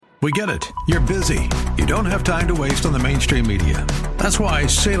We get it. You're busy. You don't have time to waste on the mainstream media. That's why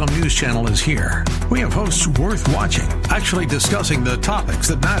Salem News Channel is here. We have hosts worth watching, actually discussing the topics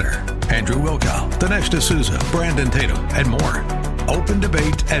that matter. Andrew Wilkow, Dinesh D'Souza, Brandon Tatum, and more. Open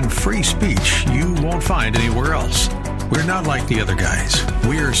debate and free speech you won't find anywhere else. We're not like the other guys.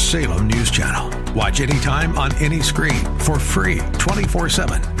 We're Salem News Channel. Watch anytime on any screen for free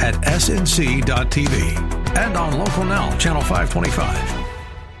 24/7 at snc.tv and on Local Now, Channel 525.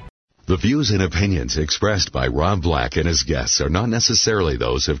 The views and opinions expressed by Rob Black and his guests are not necessarily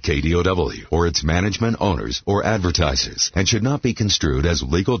those of KDOW or its management, owners, or advertisers and should not be construed as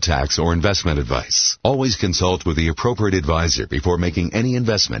legal, tax, or investment advice. Always consult with the appropriate advisor before making any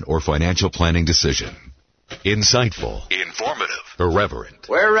investment or financial planning decision. Insightful, informative, irreverent.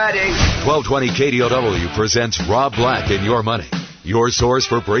 We're ready. 1220 KDOW presents Rob Black and Your Money. Your source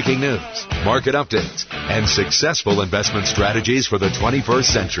for breaking news, market updates, and successful investment strategies for the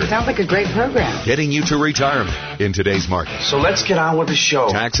 21st century. Sounds like a great program. Getting you to retirement in today's market. So let's get on with the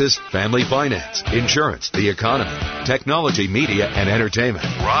show. Taxes, family finance, insurance, the economy, technology, media, and entertainment.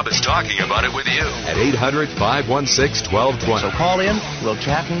 Rob is talking about it with you at 800-516-1220. So call in, we'll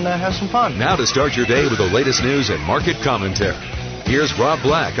chat and have some fun. Now to start your day with the latest news and market commentary. Here's Rob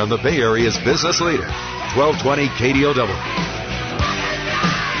Black on the Bay Area's business leader, 1220 KDOW.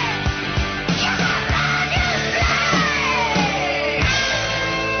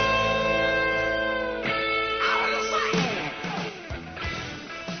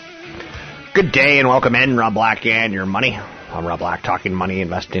 Good day and welcome in, Rob Black and Your Money. I'm Rob Black, talking money,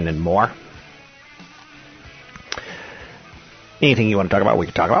 investing, and more. Anything you want to talk about, we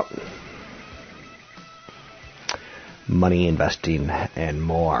can talk about. Money, investing, and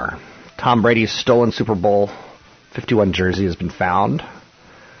more. Tom Brady's stolen Super Bowl 51 jersey has been found.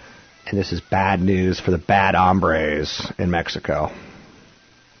 And this is bad news for the bad hombres in Mexico.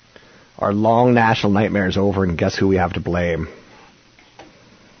 Our long national nightmare is over, and guess who we have to blame?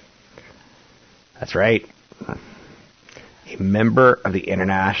 That's right. A member of the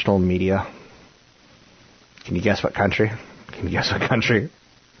international media. Can you guess what country?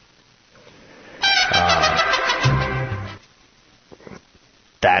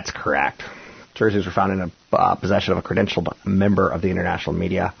 That's correct. Jerseys were found in a possession of a credentialed member of the international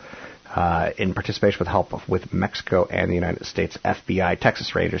media in participation with help with Mexico and the United States FBI,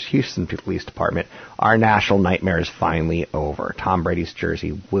 Texas Rangers, Houston Police Department. Our national nightmare is finally over. Tom Brady's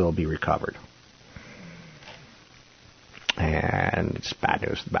jersey will be recovered. And it's bad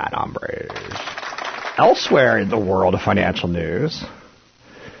news, the bad hombres. Elsewhere in the world of financial news,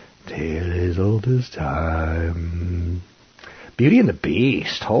 tale as old as time. Beauty and the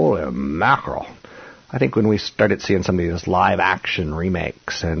Beast, holy mackerel. I think when we started seeing some of these live action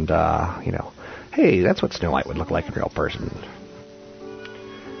remakes and, hey, that's what Snow White would look like in real person.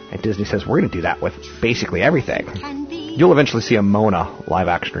 And Disney says, we're going to do that with basically everything. You'll eventually see a Mona live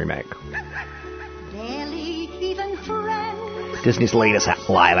action remake. Disney's latest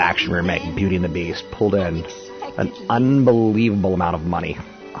live-action remake, Beauty and the Beast, pulled in an unbelievable amount of money,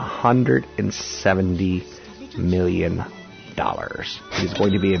 $170 million. It is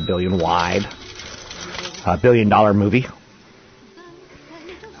going to be a billion-dollar movie.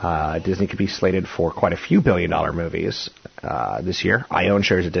 Disney could be slated for quite a few billion-dollar movies this year. I own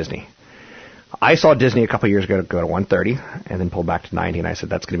shares of Disney. I saw Disney a couple years ago go to 130 and then pulled back to 90, and I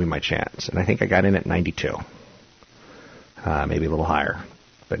said, that's going to be my chance. And I think I got in at 92. Maybe a little higher,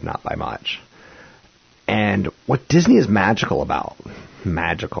 but not by much. And what Disney is magical about, and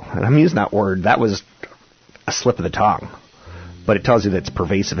I'm using that word, that was a slip of the tongue, but it tells you that it's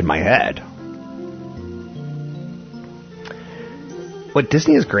pervasive in my head. What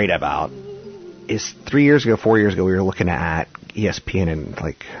Disney is great about is 4 years ago, we were looking at ESPN and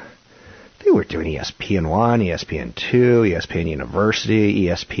they were doing ESPN1, ESPN2, ESPN University,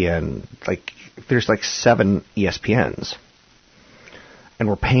 ESPN, there's 7 ESPNs. And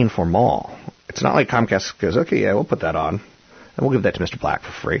we're paying for them all. It's not like Comcast goes, okay, yeah, we'll put that on. And we'll give that to Mr. Black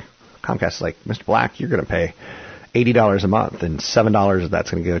for free. Comcast is like, Mr. Black, you're going to pay $80 a month, and $7 of that's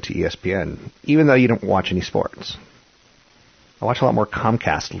going to go to ESPN, even though you don't watch any sports. I watch a lot more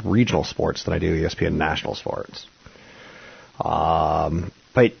Comcast regional sports than I do ESPN national sports.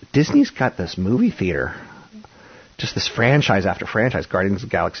 But Disney's got this movie theater, just this franchise after franchise, Guardians of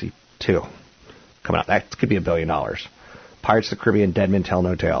the Galaxy 2. Coming up. That could be $1 billion. Pirates of the Caribbean, Dead Men Tell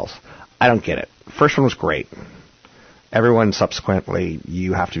No Tales. I don't get it. First one was great. Everyone subsequently,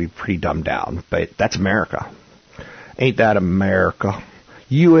 you have to be pretty dumbed down. But that's America. Ain't that America?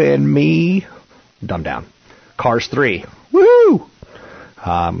 You and me. Dumbed down. Cars 3. Woo!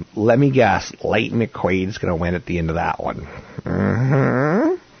 Let me guess. Leighton McQuaid's going to win at the end of that one.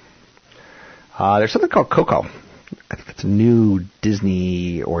 Mm-hmm. There's something called Coco. I think it's a new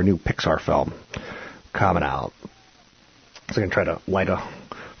Disney or new Pixar film coming out. So I'm going to try to light a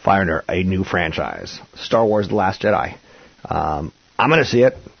fire under a new franchise. Star Wars The Last Jedi. I'm going to see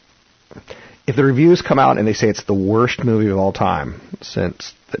it. If the reviews come out and they say it's the worst movie of all time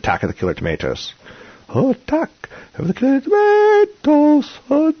since the Attack of the Killer Tomatoes. Attack of the Killer Tomatoes.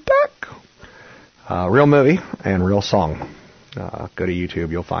 Attack. Real movie and real song. Go to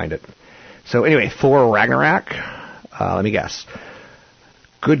YouTube, you'll find it. So anyway, Thor Ragnarok. Let me guess.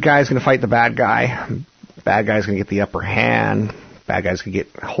 Good guy's going to fight the bad guy. Bad guy's going to get the upper hand. Bad guy's going to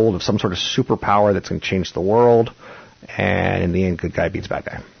get hold of some sort of superpower that's going to change the world. And in the end, good guy beats bad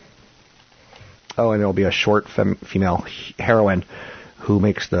guy. Oh, and there'll be a short female heroine who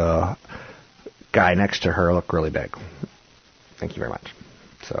makes the guy next to her look really big. Thank you very much.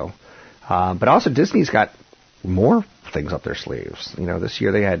 So, but also Disney's got more things up their sleeves. You know, this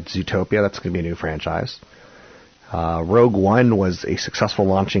year they had Zootopia. That's going to be a new franchise. Rogue One was a successful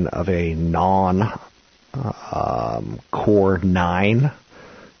launching of a non-Core 9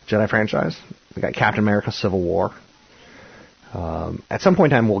 Jedi franchise. We got Captain America Civil War. At some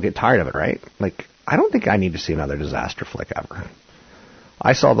point in time, we'll get tired of it, right? Like, I don't think I need to see another disaster flick ever.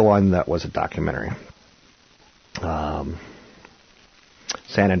 I saw the one that was a documentary. San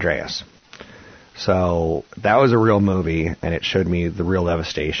Andreas. So that was a real movie, and it showed me the real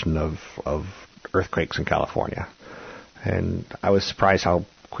devastation of earthquakes in California. And I was surprised how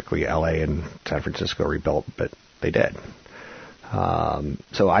quickly LA and San Francisco rebuilt, but they did.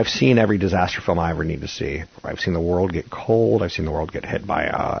 So I've seen every disaster film I ever need to see. I've seen the world get cold. I've seen the world get hit by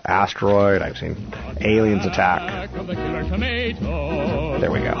an asteroid. I've seen aliens attack. There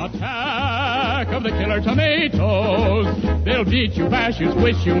we go. Attack of the Killer Tomatoes. They'll beat you, bash you,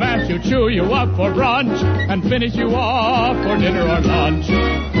 squish you, mash you, chew you up for brunch, and finish you off for dinner or lunch.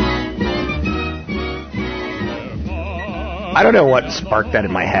 I don't know what sparked that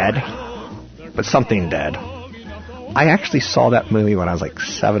in my head, but something did. I actually saw that movie when I was like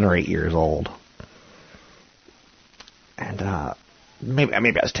 7 or 8 years old. And maybe I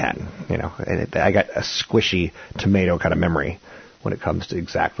was 10, you know. And I got a squishy tomato kind of memory when it comes to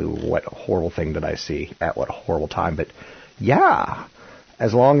exactly what horrible thing did I see at what horrible time. But yeah,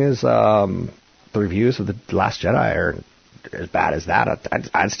 as long as the reviews of The Last Jedi are as bad as that,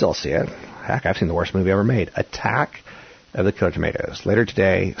 I'd still see it. Heck, I've seen the worst movie ever made. Attack of the Killer Tomatoes. Later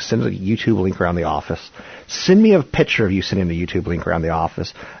today, send a YouTube link around the office. Send me a picture of you sending a YouTube link around the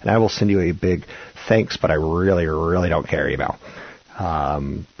office, and I will send you a big thanks, but I really, really don't care email.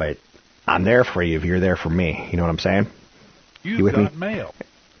 But I'm there for you if you're there for me. You know what I'm saying? You with got me? Mail.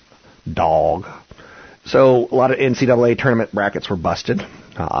 Dog. So a lot of NCAA tournament brackets were busted.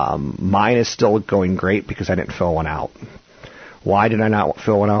 Mine is still going great because I didn't fill one out. Why did I not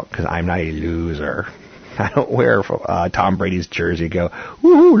fill one out? Because I'm not a loser. I don't wear Tom Brady's jersey and go,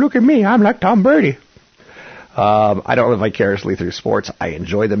 woohoo, look at me, I'm like Tom Brady. I don't live vicariously through sports. I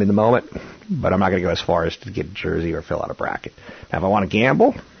enjoy them in the moment, but I'm not going to go as far as to get a jersey or fill out a bracket. Now, if I want to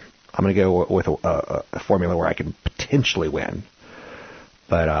gamble, I'm going to go with a formula where I can potentially win.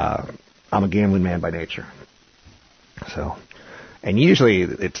 But I'm a gambling man by nature. So, and usually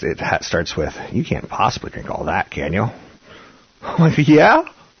it starts with, you can't possibly drink all that, can you? I'm like, yeah,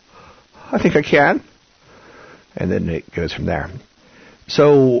 I think I can. And then it goes from there.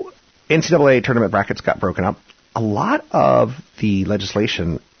 So NCAA tournament brackets got broken up. A lot of the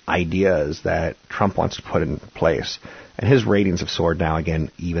legislation ideas that Trump wants to put in place, and his ratings have soared now again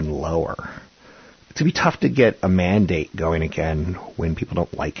even lower. It's going to be tough to get a mandate going again when people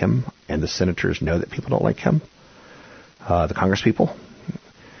don't like him, and the senators know that people don't like him, the Congress people.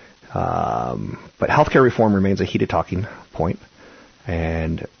 But healthcare reform remains a heated talking point,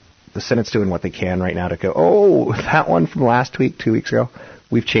 and the Senate's doing what they can right now to go, oh, that one from last week, 2 weeks ago,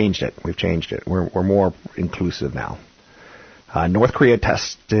 we've changed it. We're more inclusive now. North Korea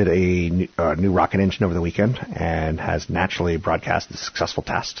tested a new rocket engine over the weekend and has naturally broadcast the successful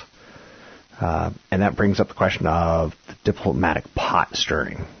test. And that brings up the question of the diplomatic pot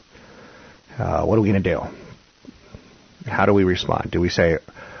stirring. What are we going to do? How do we respond? Do we say,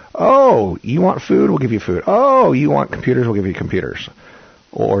 oh, you want food? We'll give you food. Oh, you want computers? We'll give you computers.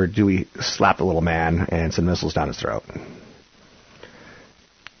 Or do we slap the little man and send missiles down his throat?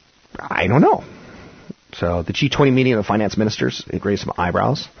 I don't know. So the G20 meeting of the finance ministers, it raised some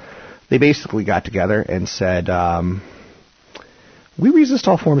eyebrows. They basically got together and said, we resist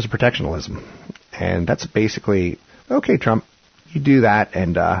all forms of protectionism. And that's basically, okay, Trump, you do that,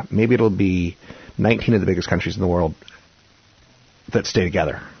 and maybe it'll be 19 of the biggest countries in the world that stay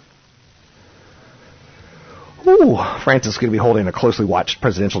together. Ooh, France is going to be holding a closely watched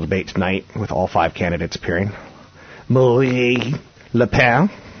presidential debate tonight with all 5 candidates appearing. Marine Le Pen.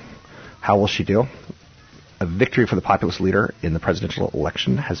 How will she do? A victory for the populist leader in the presidential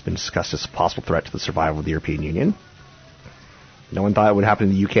election has been discussed as a possible threat to the survival of the European Union. No one thought it would happen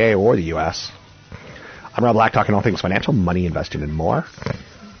in the UK or the US. I'm Rob Black, talking all things financial, money, investing, and more.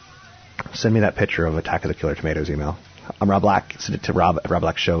 Send me that picture of Attack of the Killer Tomatoes email. I'm Rob Black. Send it to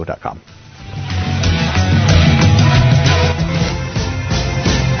rob@robblackshow.com.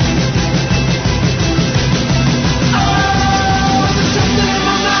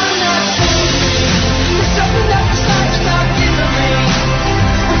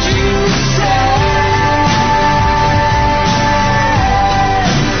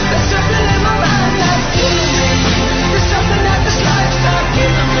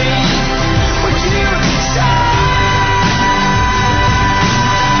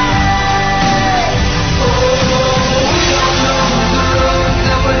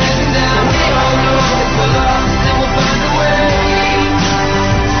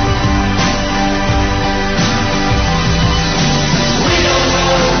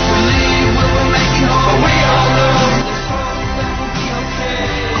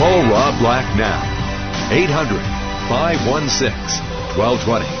 Black now.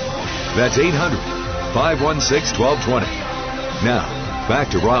 800-516-1220. That's 800-516-1220. Now, back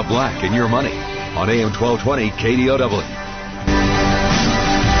to Rob Black and Your Money on AM 1220 KDOW.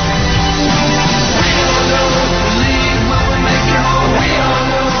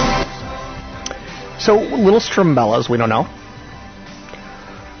 So, little Strumbellas, we don't know.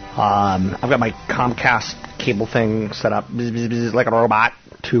 I've got my Comcast cable thing set up like a robot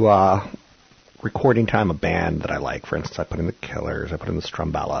to recording time a band that I like. For instance, I put in the Killers, I put in the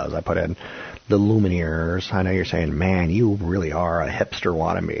Strumbellas, I put in the Lumineers. I know you're saying, man, you really are a hipster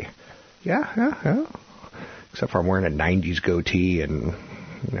wannabe. Yeah. Except for I'm wearing a 90s goatee and,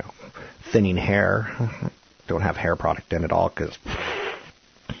 thinning hair. Don't have hair product in at all because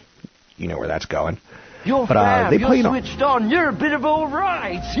you know where that's going. You're fab, you're switched on, you're a bit of all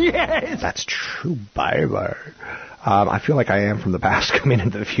right, yes! That's true, baby. I feel like I am from the past coming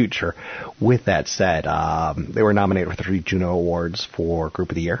into the future. With that said, they were nominated for 3 Juno Awards for Group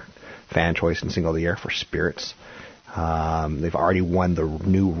of the Year, Fan Choice, and Single of the Year for Spirits. They've already won the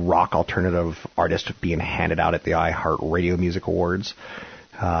new rock alternative artist being handed out at the iHeartRadio Music Awards.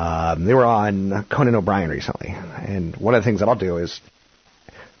 They were on Conan O'Brien recently, and one of the things that I'll do is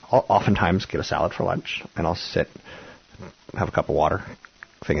I'll oftentimes get a salad for lunch, and I'll sit, have a cup of water,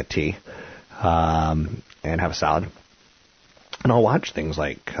 thing of tea, and have a salad. And I'll watch things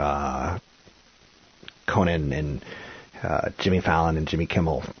like Conan and Jimmy Fallon and Jimmy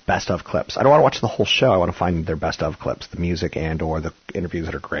Kimmel best of clips. I don't want to watch the whole show. I want to find their best of clips, the music and or the interviews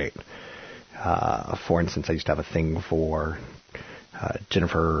that are great. For instance, I used to have a thing for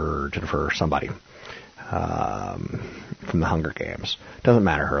Jennifer somebody. From the Hunger Games. Doesn't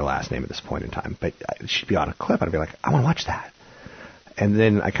matter her last name at this point in time, but she'd be on a clip. I'd be like, I want to watch that. And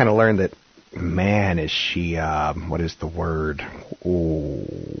then I kind of learned that, man, is she, what is the word?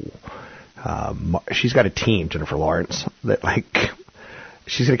 She's got a team, Jennifer Lawrence, that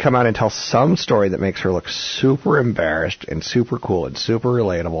she's going to come out and tell some story that makes her look super embarrassed and super cool and super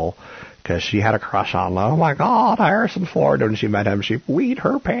relatable because she had a crush on, oh my God, Harrison Ford. When she met him, she weed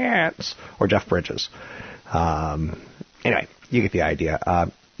her pants. Or Jeff Bridges. Anyway, you get the idea.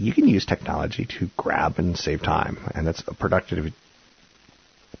 You can use technology to grab and save time, and that's a productivity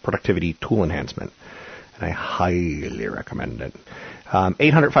tool enhancement, and I highly recommend it.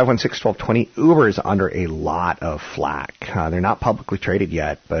 800-516-1220. Uber is under a lot of flack. They're not publicly traded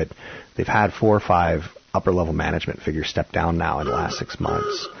yet, but they've had 4 or 5 upper-level management figures step down now in the last 6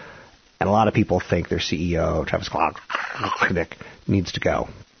 months, and a lot of people think their CEO, Travis Kalanick, needs to go.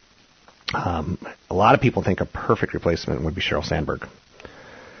 A lot of people think a perfect replacement would be Sheryl Sandberg.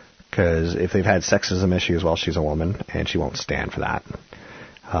 Because if they've had sexism issues, well, she's a woman, and she won't stand for that.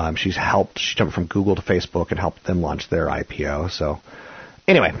 She jumped from Google to Facebook and helped them launch their IPO. So,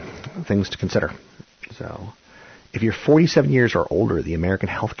 anyway, things to consider. So, if you're 47 years or older, the American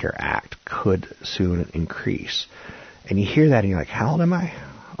Health Care Act could soon increase. And you hear that and you're like, how old am I?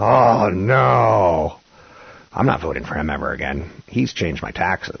 Oh, no. I'm not voting for him ever again. He's changed my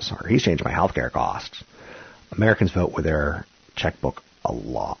taxes, or he's changed my health care costs. Americans vote with their checkbook a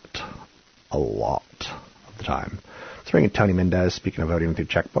lot of the time. Let's bring in Tony Mendez. Speaking of voting with your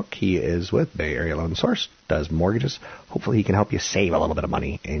checkbook, he is with Bay Area Loan Source, does mortgages. Hopefully he can help you save a little bit of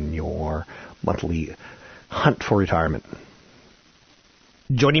money in your monthly hunt for retirement.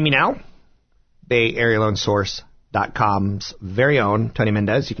 Joining me now, BayAreaLoanSource.com's very own Tony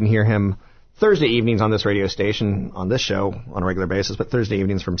Mendez. You can hear him Thursday evenings on this radio station, on this show on a regular basis, but Thursday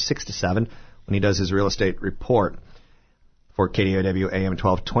evenings from 6 to 7 when he does his real estate report for KDOW AM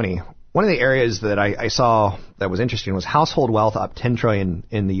 1220. One of the areas that I saw that was interesting was household wealth up $10 trillion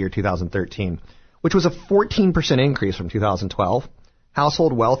in the year 2013, which was a 14% increase from 2012.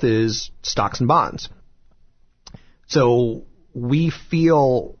 Household wealth is stocks and bonds. So we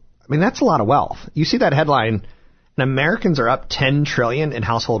feel, I mean, that's a lot of wealth. You see that headline, and Americans are up $10 trillion in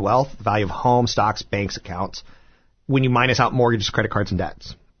household wealth, the value of home, stocks, banks, accounts, when you minus out mortgages, credit cards, and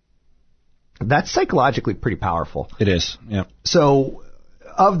debts. That's psychologically pretty powerful. It is, yeah. So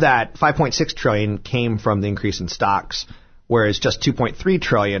of that, $5.6 trillion came from the increase in stocks, whereas just $2.3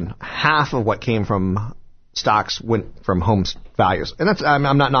 trillion, half of what came from stocks went from home values. And that's,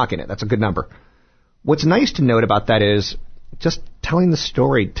 I'm not knocking it. That's a good number. What's nice to note about that is just telling the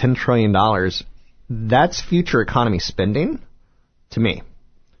story, $10 trillion, that's future economy spending to me.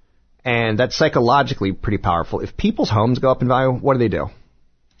 And that's psychologically pretty powerful. If people's homes go up in value, what do?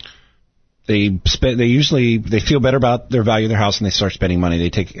 They feel better about their value of their house and they start spending money. They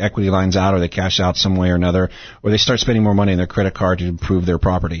take equity lines out or they cash out some way or another, or they start spending more money on their credit card to improve their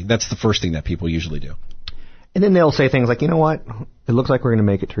property. That's the first thing that people usually do. And then they'll say things like, you know what, it looks like we're going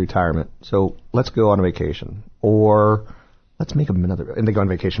to make it to retirement, so let's go on a vacation. Or let's make another, and they go on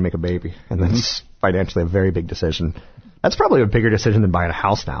vacation, make a baby. And that's financially a very big decision. That's probably a bigger decision than buying a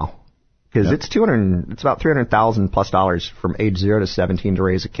house now. Because it's about $300,000 plus from age 0 to 17 to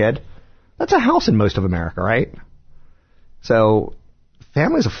raise a kid. That's a house in most of America, right? So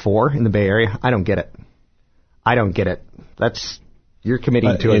families of 4 in the Bay Area, I don't get it. That's, you're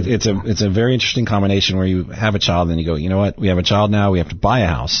committing to it. It's a very interesting combination where you have a child and you go, you know what, we have a child now, we have to buy a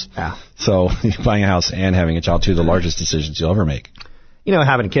house. Yeah. So buying a house and having a child, two of the largest decisions you'll ever make. You know,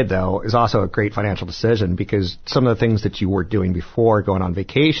 having a kid, though, is also a great financial decision because some of the things that you were doing before, going on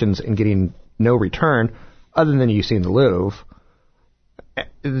vacations and getting no return, other than you see in the Louvre,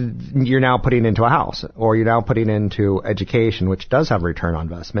 you're now putting into a house, or you're now putting into education, which does have a return on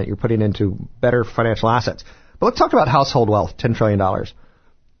investment. You're putting into better financial assets. But let's talk about household wealth, $10 trillion.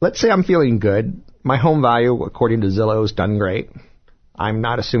 Let's say I'm feeling good. My home value, according to Zillow, has done great. I'm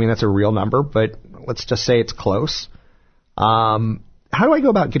not assuming that's a real number, but let's just say it's close. How do I go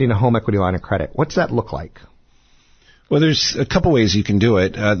about getting a home equity line of credit? What's that look like? Well, there's a couple ways you can do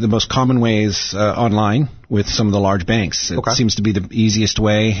it. The most common way is online with some of the large banks. It seems to be the easiest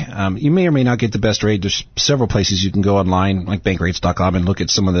way. You may or may not get the best rate. There's several places you can go online, like bankrates.com, and look at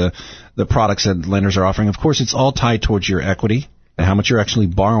some of the products that lenders are offering. Of course, it's all tied towards your equity and how much you're actually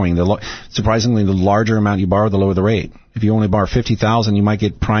borrowing. Surprisingly, the larger amount you borrow, the lower the rate. If you only borrow $50,000, you might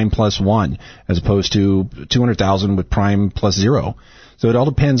get prime plus 1, as opposed to $200,000 with prime plus 0. So it all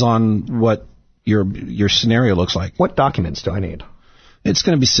depends on what your scenario looks like. What documents do I need? It's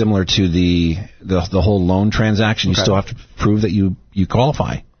going to be similar to the whole loan transaction. You still have to prove that you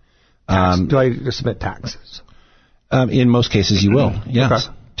qualify. Do I submit taxes? In most cases, you will. Yes.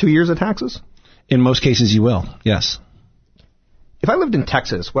 Okay. 2 years of taxes? In most cases, you will. Yes. If I lived in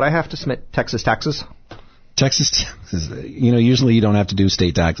Texas, would I have to submit Texas taxes? Texas taxes. Usually you don't have to do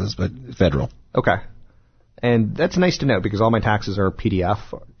state taxes, but federal. Okay. And that's nice to know because all my taxes are PDF.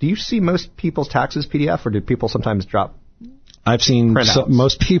 Do you see most people's taxes PDF, or do people sometimes drop? I've seen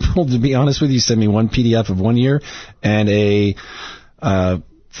most people, to be honest with you, send me one PDF of 1 year and a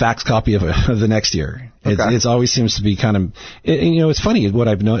fax copy of the next year. Okay. It always seems to be kind of, it's funny what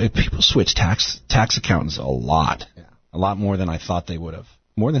I've known. People switch tax accountants a lot more than I thought they would have,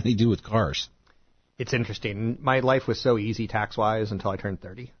 more than they do with cars. It's interesting. My life was so easy tax-wise until I turned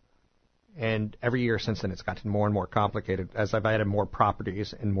 30. And every year since then, it's gotten more and more complicated as I've added more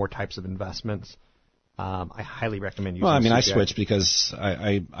properties and more types of investments. I highly recommend using CPA. I switched because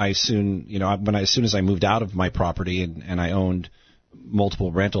I soon, as soon as I moved out of my property and I owned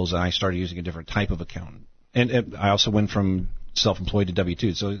multiple rentals, I started using a different type of accountant. And I also went from self-employed to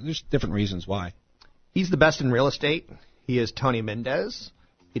W-2. So there's different reasons why. He's the best in real estate. He is Tony Mendez.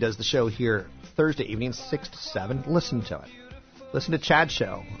 He does the show here Thursday evenings, 6 to 7. Listen to it. Listen to Chad's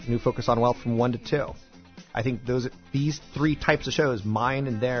show, New Focus on Wealth, from 1 to 2. I think these 3 types of shows, mine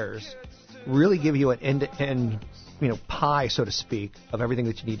and theirs, really give you an end-to-end, pie, so to speak, of everything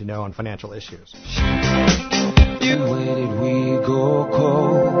that you need to know on financial issues. And where did we go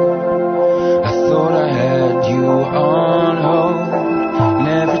cold? I thought I had you on hold. And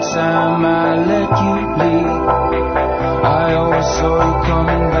every time I let you leave, I always saw you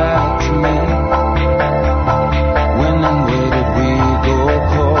coming back to me. When and where did we go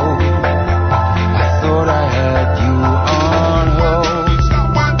cold? I thought I had you on hold.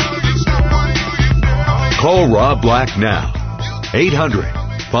 Call Rob Black now. 800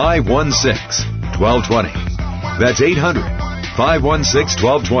 800-516-1220. That's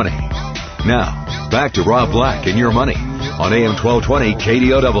 800-516-1220. Now, back to Rob Black and Your Money on AM 1220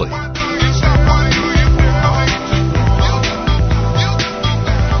 KDOW.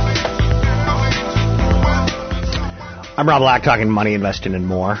 I'm Rob Black, talking money, investing, and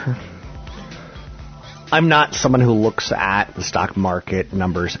more. I'm not someone who looks at the stock market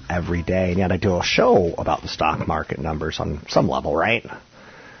numbers every day, and yet I do a show about the stock market numbers on some level, right?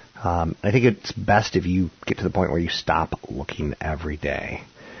 I think it's best if you get to the point where you stop looking every day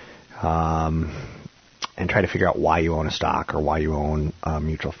and try to figure out why you own a stock or why you own a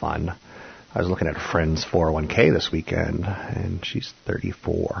mutual fund. I was looking at a friend's 401k this weekend, and she's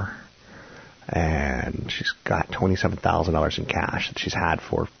 34. And she's got $27,000 in cash that she's had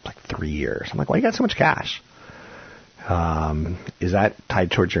for like 3 years. I'm like, why you got so much cash? Is that tied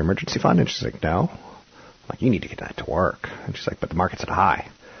towards your emergency fund? And she's like, no. I'm like, you need to get that to work. And she's like, but the market's at a high.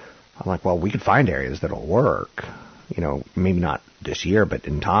 I'm like, well, we could find areas that'll work. You know, maybe not this year, but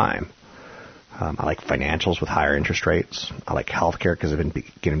in time. I like financials with higher interest rates. I like healthcare because I've been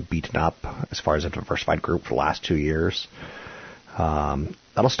getting beaten up as far as a diversified group for the last 2 years.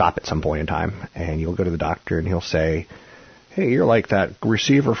 That'll stop at some point in time, and you'll go to the doctor, and he'll say, hey, you're like that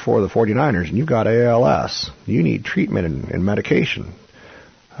receiver for the 49ers, and you've got ALS. You need treatment and medication.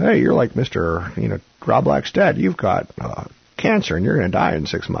 Hey, you're like Mr. Rob Black's dad. You've got cancer, and you're going to die in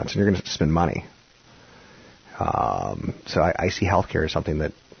 6 months, and you're going to have to spend money. So I see healthcare as something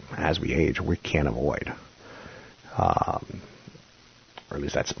that, as we age, we can't avoid. Or at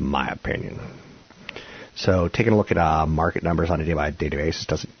least that's my opinion. So taking a look at market numbers on a day-by-day basis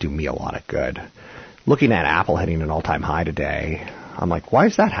doesn't do me a lot of good. Looking at Apple hitting an all-time high today, I'm like, why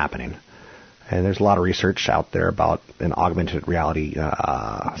is that happening? And there's a lot of research out there about an augmented reality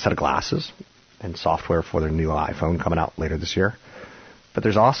set of glasses and software for their new iPhone coming out later this year. But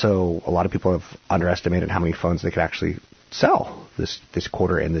there's also a lot of people have underestimated how many phones they could actually sell this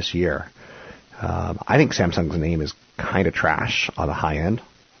quarter and this year. I think Samsung's name is kind of trash on the high end.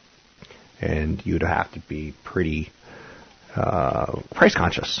 And you'd have to be pretty price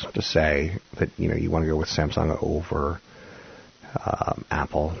conscious to say that you want to go with Samsung over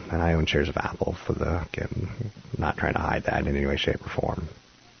Apple. And I own shares of Apple again, not trying to hide that in any way, shape, or form.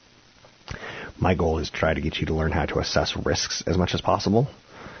 My goal is to try to get you to learn how to assess risks as much as possible.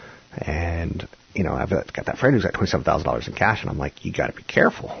 And I've got that friend who's got $27,000 in cash, and I'm like, you got to be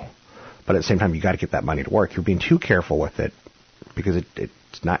careful. But at the same time, you got to get that money to work. You're being too careful with it because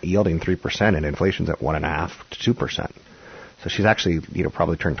it's not yielding 3%, and inflation's at 1.5% to 2%. So she's actually,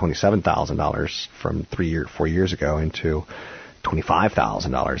 probably turned $27,000 from 4 years ago into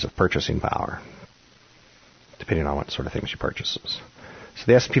 $25,000 of purchasing power, depending on what sort of thing she purchases. So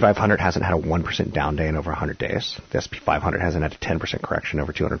the S&P 500 hasn't had a 1% down day in over 100 days. The S&P 500 hasn't had a 10% correction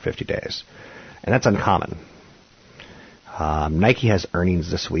over 250 days. And that's uncommon. Nike has earnings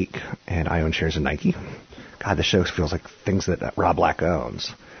this week, and I own shares in Nike. God, this show feels like things that Rob Black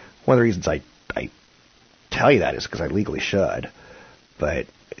owns. One of the reasons I tell you that is because I legally should. But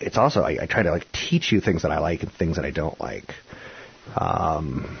it's also, I try to teach you things that I like and things that I don't like.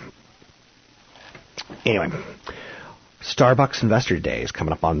 Anyway, Starbucks Investor Day is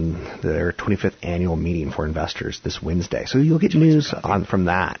coming up on their 25th annual meeting for investors this Wednesday. So you'll get news from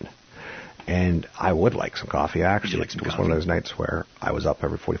that. And I would like some coffee, actually. It was one of those nights where I was up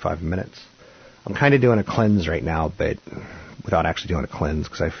every 45 minutes. I'm kind of doing a cleanse right now, but without actually doing a cleanse,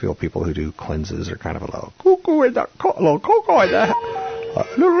 because I feel people who do cleanses are kind of a little cuckoo in the little cocoa in the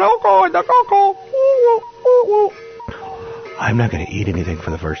little loco in the cocoa. I'm not going to eat anything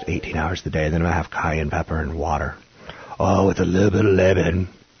for the first 18 hours of the day. Then I'm going to have cayenne pepper and water. Oh, with a little bit of lemon.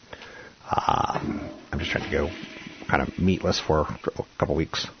 I'm just trying to go kind of meatless for a couple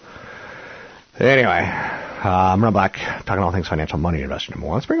weeks. Anyway, I'm Rob Black, talking all things financial, money, investing, and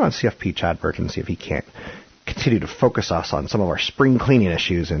more. Let's bring on CFP Chad Burton and see if he can't continue to focus us on some of our spring cleaning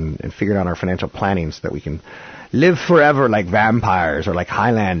issues and figure out our financial planning so that we can live forever like vampires or like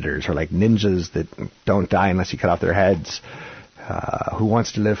Highlanders or like ninjas that don't die unless you cut off their heads. Who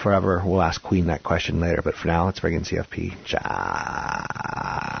wants to live forever? We'll ask Queen that question later. But for now, let's bring in CFP Chad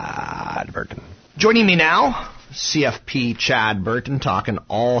Burton. Joining me now, CFP Chad Burton, talking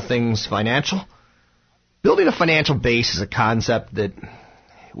all things financial. Building a financial base is a concept that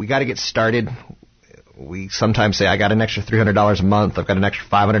we got to get started. We sometimes say, I got an extra $300 a month. I've got an extra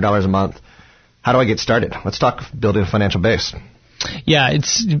 $500 a month. How do I get started? Let's talk building a financial base. Yeah,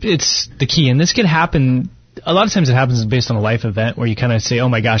 it's the key. And this could happen. A lot of times it happens based on a life event where you kind of say, oh,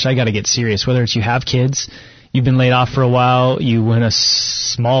 my gosh, I got to get serious. Whether it's you have kids, you've been laid off for a while, you win a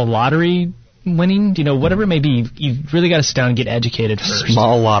small lottery winning, whatever it may be, you've really got to sit down and get educated first.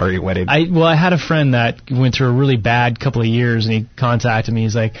 Small lottery winning. I had a friend that went through a really bad couple of years, and he contacted me.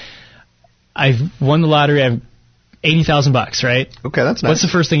 He's like, I've won the lottery. I have $80,000, right? Okay, that's nice. What's the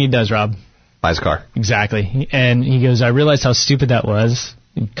first thing he does, Rob? Buys a car. Exactly. And he goes, I realized how stupid that was.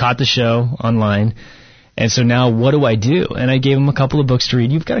 He caught the show online. And so now what do I do? And I gave him a couple of books to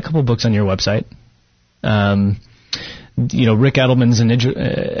read. You've got a couple of books on your website. Rick Edelman's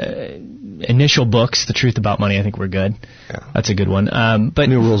initial books, The Truth About Money, I think were good. Yeah. That's a good one. But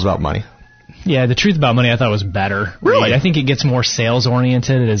New Rules About Money. Yeah, The Truth About Money I thought was better. Really? Right? I think it gets more sales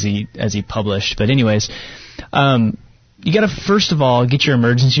oriented as he published. But anyways, you got to first of all get your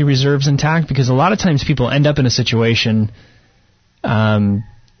emergency reserves intact, because a lot of times people end up in a situation,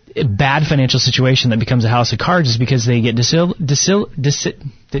 a bad financial situation that becomes a house of cards, is because they get disabled,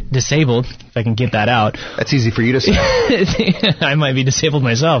 if I can get that out. That's easy for you to say. I might be disabled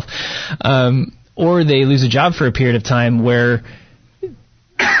myself. Or they lose a job for a period of time where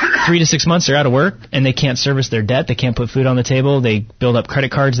 3 to 6 months they're out of work and they can't service their debt, they can't put food on the table, they build up credit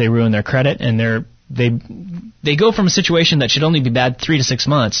cards, they ruin their credit, and they go from a situation that should only be bad 3 to 6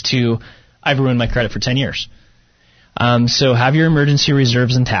 months to I've ruined my credit for 10 years. So have your emergency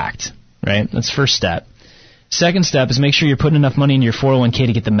reserves intact, right? That's the first step. Second step is make sure you're putting enough money in your 401k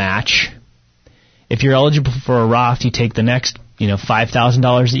to get the match. If you're eligible for a Roth, you take the next,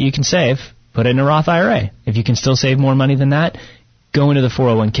 $5,000 that you can save, put it in a Roth IRA. If you can still save more money than that, go into the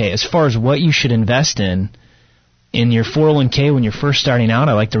 401k. As far as what you should invest in your 401k when you're first starting out,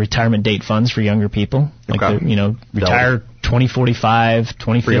 I like the retirement date funds for younger people. Like retire 2045,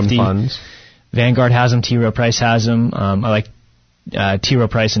 2050. Freedom funds. Vanguard has them. T. Rowe Price has them. I like T. Rowe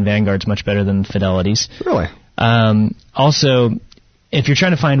Price and Vanguard's much better than Fidelity's. Really? Also, if you're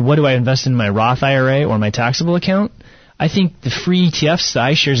trying to find what do I invest in my Roth IRA or my taxable account, I think the free ETFs, the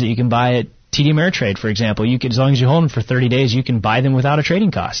iShares that you can buy at TD Ameritrade, for example, you can, as long as you hold them for 30 days, you can buy them without a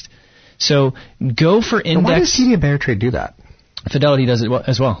trading cost. So go for index. Why does TD Ameritrade do that? Fidelity does it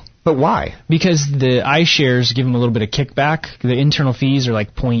as well. But why? Because the iShares give them a little bit of kickback. The internal fees are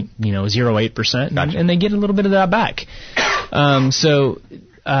like 0.08%, gotcha. And they get a little bit of that back.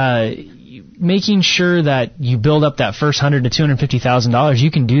 Making sure that you build up that first $100,000 to $250,000, you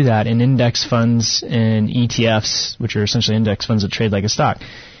can do that in index funds and ETFs, which are essentially index funds that trade like a stock.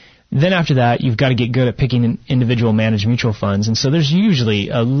 Then after that, you've got to get good at picking individual managed mutual funds. And so there's usually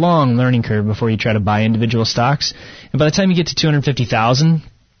a long learning curve before you try to buy individual stocks. And by the time you get to $250,000,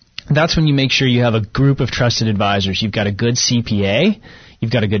 that's when you make sure you have a group of trusted advisors. You've got a good CPA,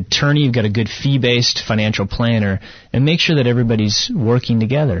 you've got a good attorney, you've got a good fee-based financial planner, and make sure that everybody's working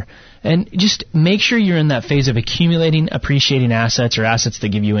together. And just make sure you're in that phase of accumulating, appreciating assets or assets that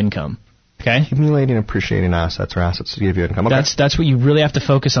give you income. Okay? Accumulating, appreciating assets or assets to give you income. Okay. That's what you really have to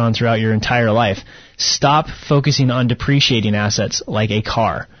focus on throughout your entire life. Stop focusing on depreciating assets like a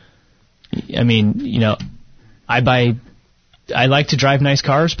car. I mean, I like to drive nice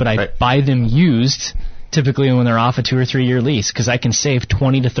cars, but I buy them used, typically when they're off a 2 or 3 year lease, because I can save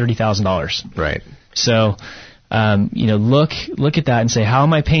 $20,000 to $30,000. Right. So, look at that and say, how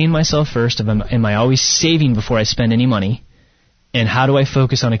am I paying myself first? Am I always saving before I spend any money? And how do I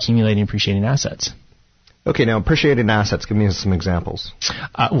focus on accumulating and appreciating assets? Okay, now appreciating assets, give me some examples.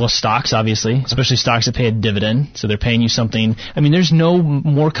 Well, stocks, obviously, especially stocks that pay a dividend. So they're paying you something. I mean, there's no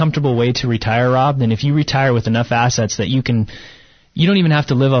more comfortable way to retire, Rob, than if you retire with enough assets that you don't even have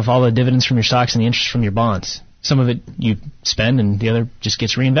to live off all the dividends from your stocks and the interest from your bonds. Some of it you spend and the other just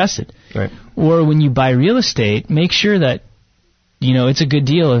gets reinvested. Right. Or when you buy real estate, make sure that, it's a good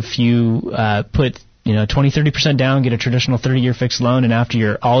deal if you put 20-30% down, get a traditional 30-year fixed loan, and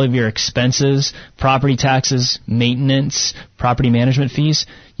after all of your expenses, property taxes, maintenance, property management fees,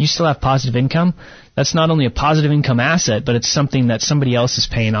 you still have positive income. That's not only a positive income asset, but it's something that somebody else is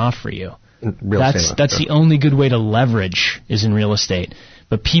paying off for you. That's the only good way to leverage is in real estate.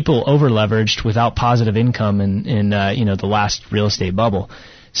 But people over-leveraged without positive income in the last real estate bubble.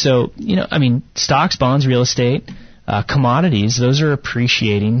 So, stocks, bonds, real estate, commodities, those are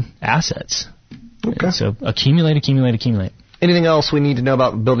appreciating assets. Okay. So accumulate. Anything else we need to know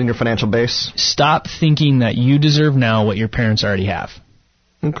about building your financial base? Stop thinking that you deserve now what your parents already have.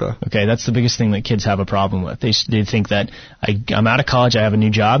 Okay, that's the biggest thing that kids have a problem with. They think that I'm out of college, I have a new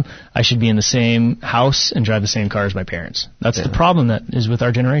job, I should be in the same house and drive the same car as my parents. That's the problem that is with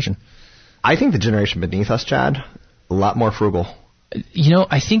our generation. I think the generation beneath us, Chad, a lot more frugal.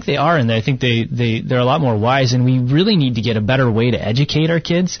 I think they are, and I think they're a lot more wise, and we really need to get a better way to educate our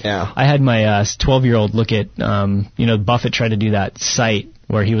kids. Yeah. I had my 12-year-old look at, Buffett tried to do that site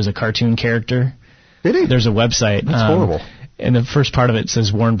where he was a cartoon character. Did he? There's a website. That's horrible. And the first part of it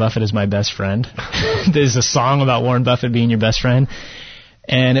says, Warren Buffett is my best friend. There's a song about Warren Buffett being your best friend.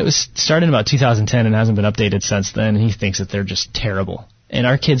 And it was started in about 2010 and hasn't been updated since then. And he thinks that they're just terrible. And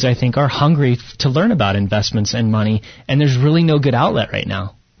our kids, I think, are hungry to learn about investments and money. And there's really no good outlet right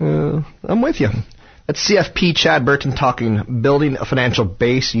now. I'm with you. That's CFP Chad Burton talking building a financial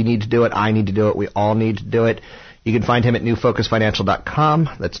base. You need to do it. I need to do it. We all need to do it. You can find him at newfocusfinancial.com.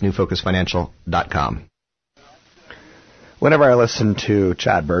 That's newfocusfinancial.com. Whenever I listen to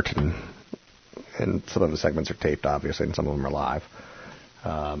Chad Burton, and some of the segments are taped, obviously, and some of them are live,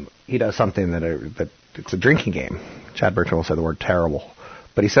 he does something that it's a drinking game. Chad Burton will say the word terrible,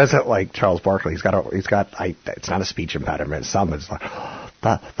 but he says it like Charles Barkley. It's not a speech impediment. It's like,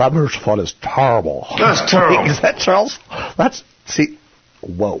 that merch fun is terrible. That's terrible. Is that Charles?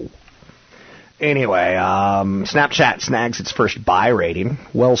 Whoa. Anyway, Snapchat snags its first buy rating.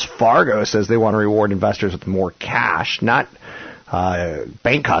 Wells Fargo says they want to reward investors with more cash, not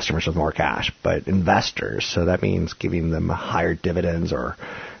bank customers with more cash, but investors. So that means giving them higher dividends or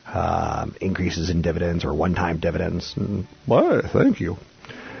increases in dividends or one-time dividends. Well, thank you.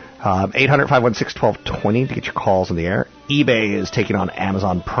 800-516-1220 to get your calls in the air. eBay is taking on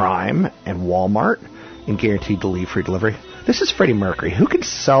Amazon Prime and Walmart in guaranteed free delivery. This is Freddie Mercury. Who can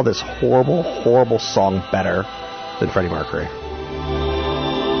sell this horrible, horrible song better than Freddie Mercury?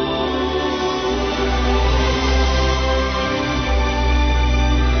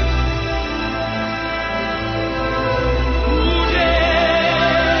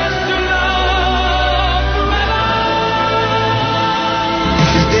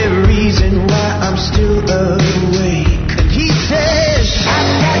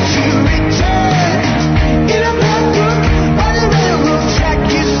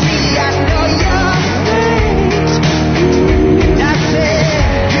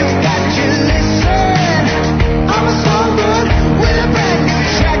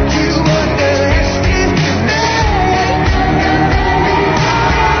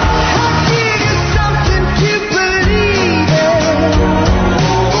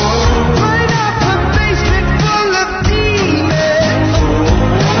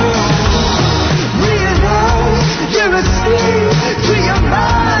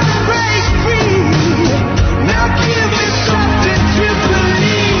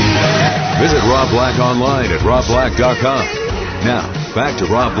 RobBlack.com. Now, back to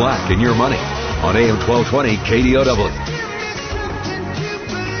Rob Black and Your Money on AM 1220 KDOW.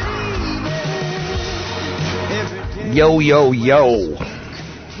 Yo, yo, yo.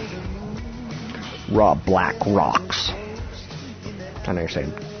 Rob Black rocks. I know you're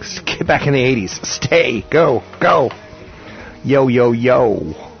saying, get back in the 80s. Stay. Go. Go. Yo, yo,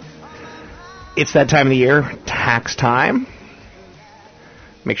 yo. It's that time of the year. Tax time.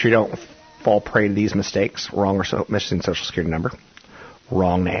 Make sure you don't fall prey to these mistakes. Wrong or missing social security number,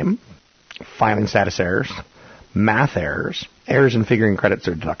 wrong name, filing status errors, math errors, errors in figuring credits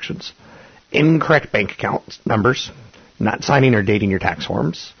or deductions, incorrect bank account numbers, not signing or dating your tax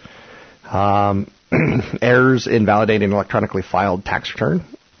forms, errors in validating electronically filed tax return,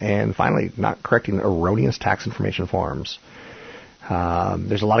 and finally, not correcting erroneous tax information forms.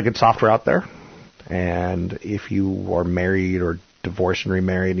 There's a lot of good software out there, and if you are married or divorced and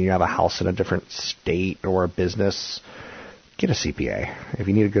remarried and you have a house in a different state or a business, get a CPA. If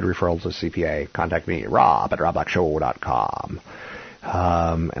you need a good referral to a CPA, contact me, Rob at robblackshow.com.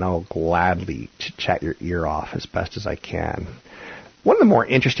 And I'll gladly chat your ear off as best as I can. One of the more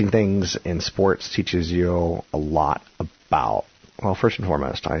interesting things in sports teaches you a lot about, well, first and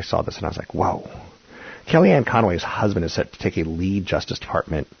foremost, I saw this and I was like, whoa. Kellyanne Conway's husband is set to take a lead Justice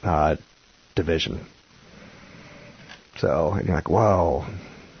Department division. So, and you're like, whoa.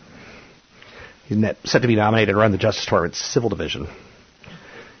 He's set to be nominated to run the Justice Department's Civil Division.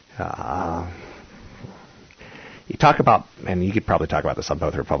 You talk about, and you could probably talk about this on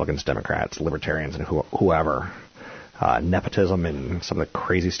both Republicans, Democrats, Libertarians, and whoever, nepotism and some of the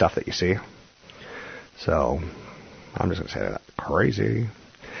crazy stuff that you see. So, I'm just going to say that. Crazy.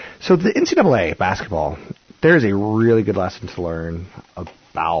 So, the NCAA basketball, there's a really good lesson to learn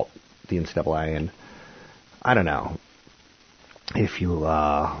about the NCAA, and I don't know. If you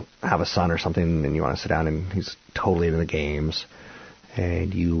have a son or something and you want to sit down and he's totally into the games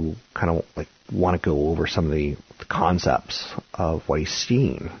and you kind of like want to go over some of the concepts of what he's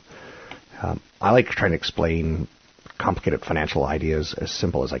seeing, I like trying to explain complicated financial ideas as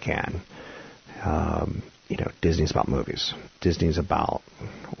simple as I can. Disney's about movies. Disney's about,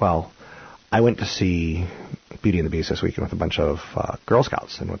 well, I went to see Beauty and the Beast this weekend with a bunch of Girl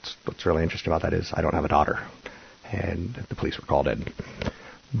Scouts, and what's really interesting about that is I don't have a daughter. And the police were called in.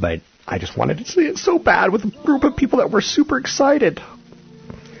 But I just wanted to see it so bad with a group of people that were super excited.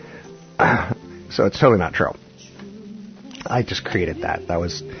 So it's totally not true. I just created that. That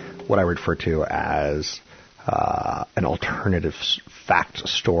was what I refer to as an alternative fact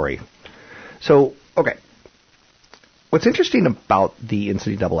story. So, okay. What's interesting about the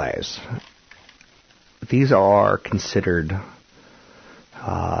NCAAs, these are considered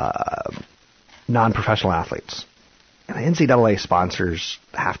non-professional athletes. And the NCAA sponsors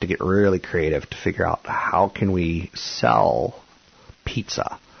have to get really creative to figure out how can we sell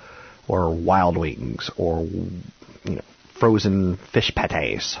pizza or Wild Wings or frozen fish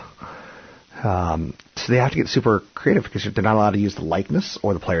patés. So they have to get super creative because they're not allowed to use the likeness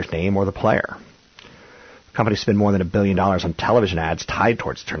or the player's name or the player. Companies spend more than $1 billion on television ads tied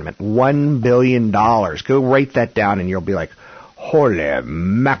towards the tournament. $1 billion. Go write that down and you'll be like, holy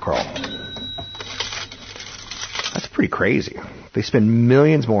mackerel. That's pretty crazy. They spend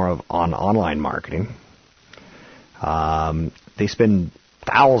millions more on online marketing. They spend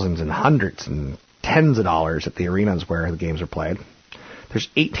thousands and hundreds and tens of dollars at the arenas where the games are played. There's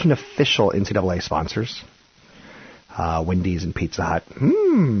 18 official NCAA sponsors. Wendy's and Pizza Hut.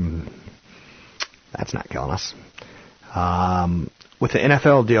 That's not killing us. With an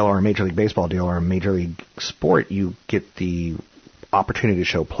NFL deal or a Major League Baseball deal or a Major League sport, you get the opportunity to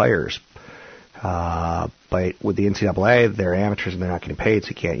show players. But with the NCAA, they're amateurs and they're not getting paid, so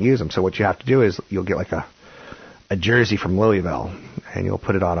you can't use them. So what you have to do is you'll get like a jersey from Louisville, and you'll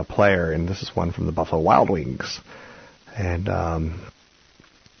put it on a player, and this is one from the Buffalo Wild Wings. And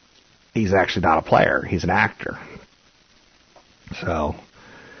he's actually not a player. He's an actor. So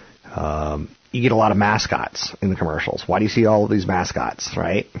you get a lot of mascots in the commercials. Why do you see all of these mascots,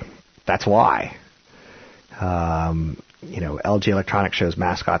 right? That's why. LG Electronics shows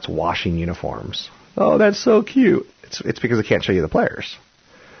mascots washing uniforms. Oh, that's so cute. It's because they can't show you the players.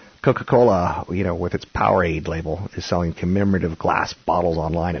 Coca-Cola, with its Powerade label, is selling commemorative glass bottles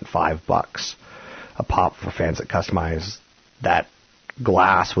online at $5 a pop for fans that customize that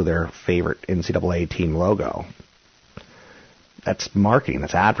glass with their favorite NCAA team logo. That's marketing.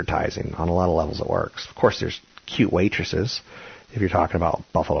 That's advertising. On a lot of levels it works. Of course, there's cute waitresses if you're talking about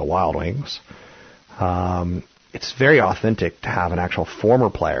Buffalo Wild Wings. It's very authentic to have an actual former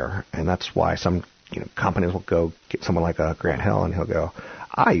player, and that's why some companies will go get someone like a Grant Hill, and he'll go,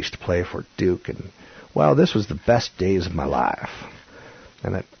 I used to play for Duke, and, well, this was the best days of my life.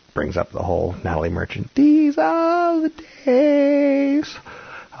 And that brings up the whole Natalie Merchant, these are the days.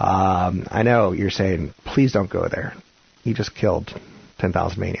 I know you're saying, please don't go there. He just killed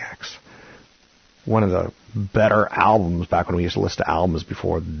 10,000 Maniacs. One of the better albums back when we used to listen to albums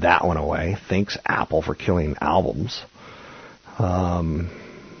before that went away. Thanks, Apple, for killing albums. I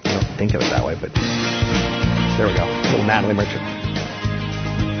don't think of it that way, but there we go. Little Natalie Merchant.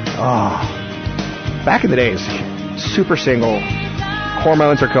 Back in the days, super single,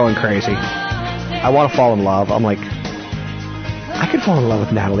 hormones are going crazy. I want to fall in love. I'm like, I could fall in love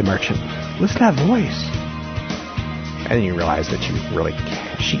with Natalie Merchant. Listen to that voice. And then you realize that you really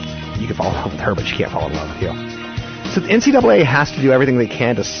can't. You can fall in love with her, but she can't fall in love with you. So the NCAA has to do everything they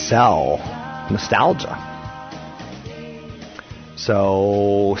can to sell nostalgia.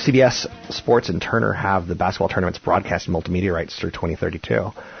 So CBS Sports and Turner have the basketball tournament's broadcast and multimedia rights through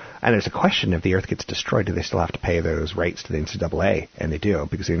 2032. And there's a question, if the Earth gets destroyed, do they still have to pay those rights to the NCAA? And they do,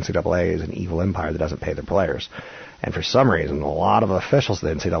 because the NCAA is an evil empire that doesn't pay their players. And for some reason, a lot of officials at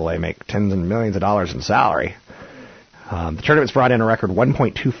the NCAA make tens of millions of dollars in salary. The tournament's brought in a record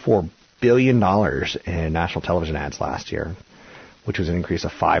 $1.24 billion in national television ads last year, which was an increase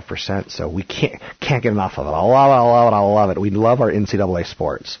of 5%. So we can't get enough of it. I love it. We love our NCAA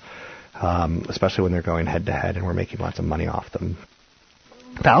sports, especially when they're going head-to-head and we're making lots of money off them.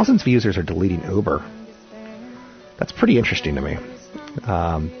 Thousands of users are deleting Uber. That's pretty interesting to me.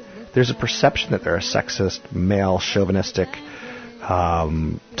 There's a perception that they're a sexist, male, chauvinistic,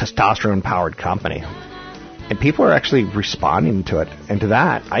 testosterone-powered company. And people are actually responding to it. And to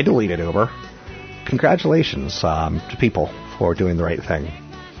that, I deleted Uber. Congratulations to people for doing the right thing.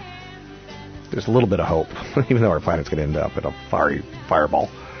 There's a little bit of hope, even though our planet's going to end up in a fiery fireball.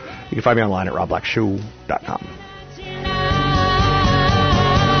 You can find me online at robblackshow.com.